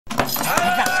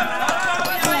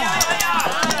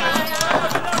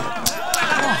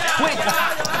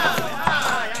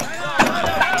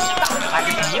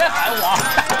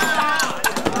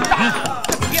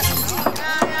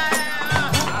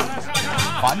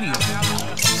里有人。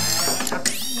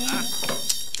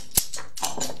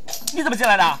你怎么进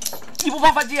来的？你不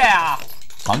怕犯戒呀？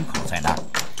房口在那儿，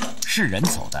是人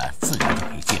走的，自然就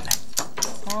可以进来。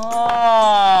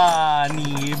哦，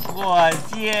你破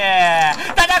戒！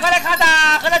大家快来看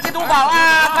呐，和尚进赌坊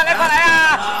啦！快来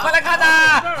呀，快来看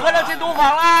呐，和尚进赌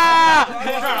坊啦！出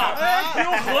事了！哎，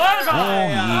有和尚！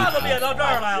阿怎么也到这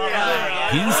儿来了？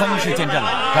贫僧是见这老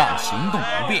丈行动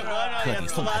不便，特地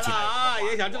送他进来。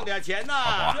也想挣点钱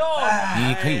呐！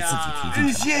你可以自己提进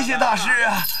去。谢谢大师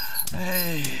啊！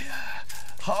哎呀，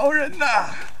好人呐！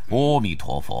阿弥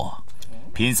陀佛。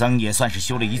贫僧也算是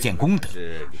修了一件功德。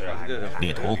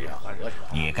列徒，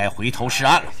你也该回头是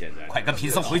岸了，快跟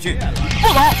贫僧回去。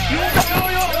不走！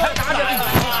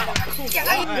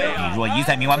你若一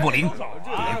再冥顽不灵，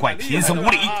别怪贫僧无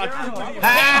礼。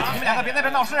哎，你们两个别在这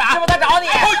闹事啊！师傅在找你。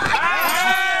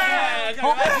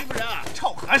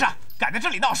臭和尚，敢在这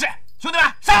里闹事！兄弟们，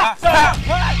上！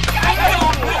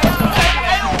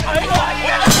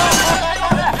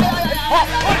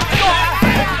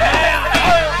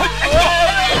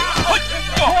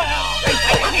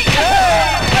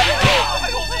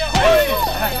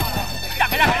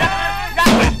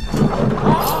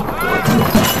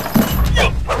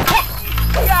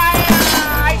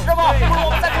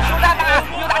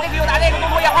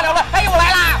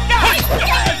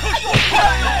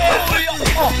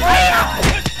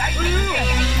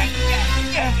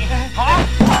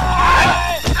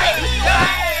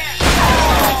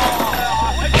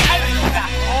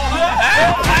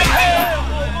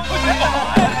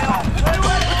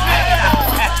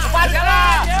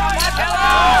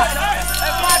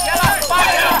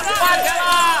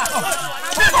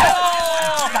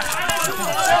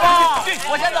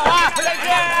我先走了，再见。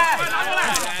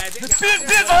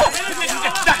别走！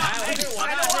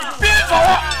别走啊！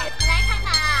来看看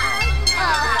啊，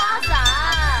花伞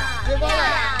呀，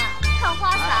看花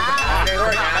伞。这会儿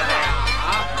讲的对啊！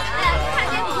哎，看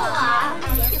这图啊，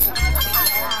气氛多好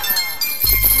呀！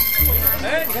哎，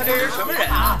你看这人什么人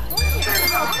啊？你看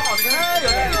有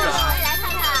点意思。来看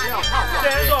看，这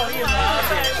人够有意思啊！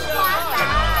花伞，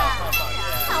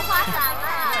看花伞了。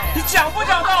你讲不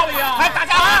讲道理啊？哎，打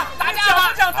架了！打架了！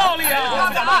不讲道理啊！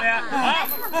不讲道理啊！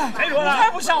谁说的？太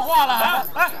不像话了！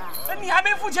啊！你还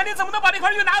没付钱，你怎么能把这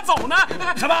块玉拿走呢？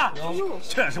什么？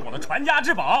这是我的传家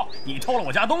之宝，你偷了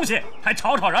我家东西，还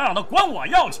吵吵嚷嚷的管我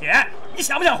要钱，你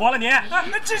想不想活了你？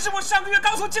这是我上个月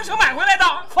刚从京城买回来的。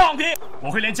放屁！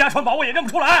我会连家传宝物也认不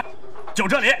出来。就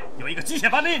这里有一个机械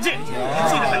般的印记，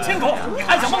记得很清楚，你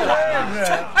还想蒙我？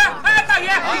哎，大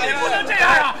爷，你不能这样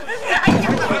啊！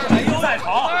你再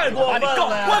吵，我把你告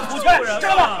官府去，知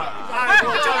道吗？哎，这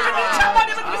不是明抢吗？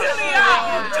你们听理啊！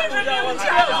这是明抢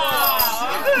啊！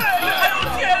还有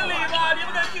天理吗？你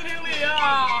们得听听理啊！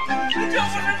这不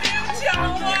是明抢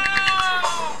吗？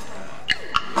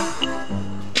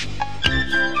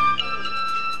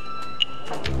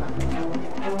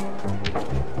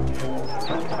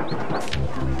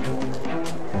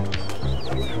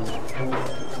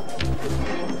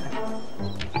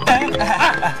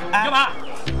干嘛？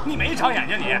你没长眼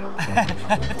睛你？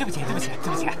对不起。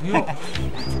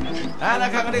来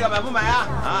看看这个买不买啊？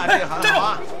啊，这个好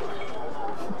啊！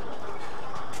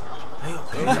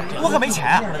我可没钱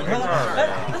啊！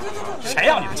谁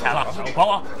要你的钱了？管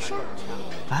我！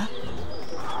啊？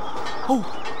哦，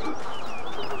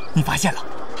你发现了？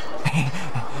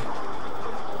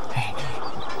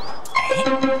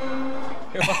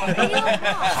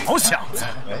好小子，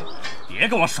别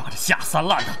跟我耍着下三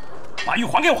滥的，把玉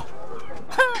还给我！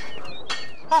哼！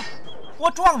啊，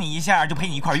我撞你一下就赔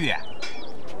你一块玉，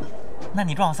那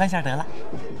你撞我3下得了。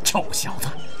臭小子，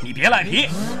你别赖皮，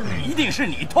一定是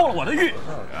你偷了我的玉，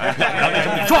要不然为什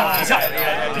么你撞我一下，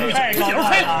玉就不翼而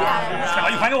飞了？快把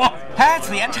玉还给我！哎，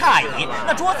此言差矣，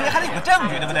那捉贼还得有个证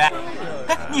据，对不对？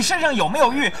哎，你身上有没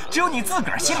有玉，只有你自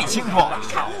个儿心里清楚。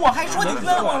我还说你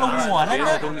冤枉了我了呢。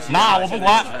那我不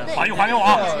管，把玉还给我。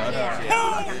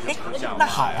哎，那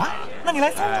好啊，那你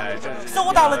来搜，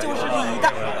搜到了就是你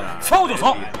的，搜就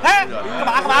搜。哎，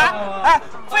干嘛？哎，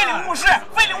非礼勿视，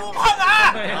非礼勿碰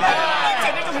啊！你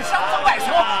简直就是伤风败俗，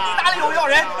你哪里有要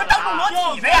人当众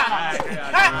裸体的呀？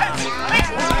哎！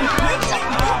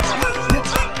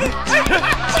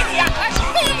非礼呀！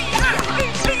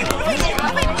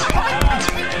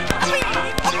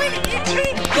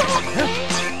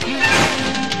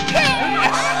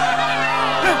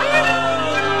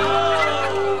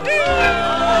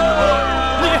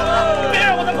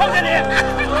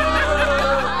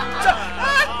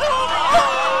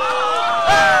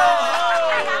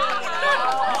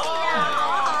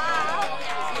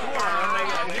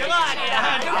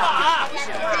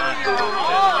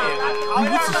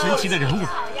如此神奇的人物，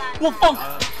我放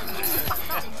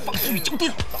玉就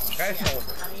定。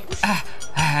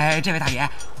哎，这位大爷，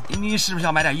你是不是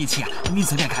要买点义气啊？你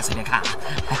随便看，随便看啊，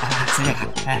随便看。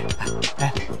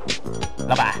哎，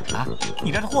老板啊，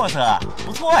你这货色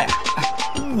不错呀。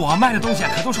我卖的东西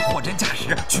可都是货真价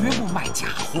实，绝不卖假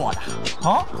货的。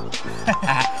哦，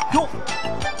哟，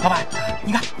老板，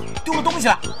你看丢了东西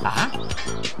了啊？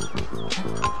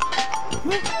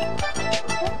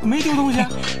没丢东西啊。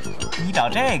你找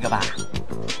这个吧。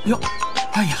哟，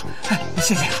哎呀，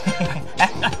谢谢，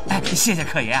谢谢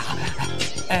客爷啊。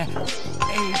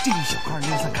这一小块就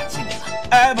算感谢你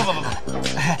了。不，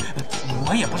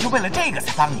我也不是为了这个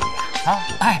才帮你呀。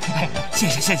谢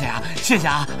谢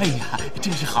啊。哎呀，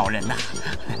真是好人呐。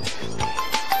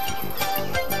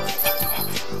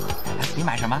你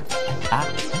买什么啊？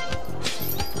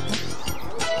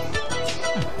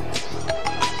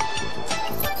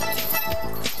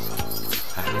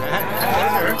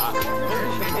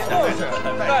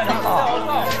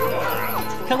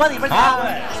看往里边去。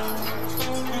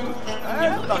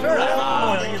到这儿来了，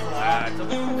多有意思！哎，怎么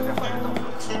这坏人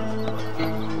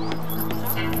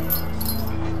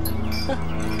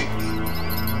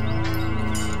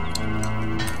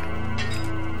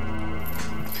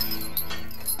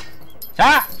小二，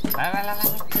来，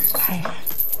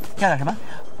要点什么？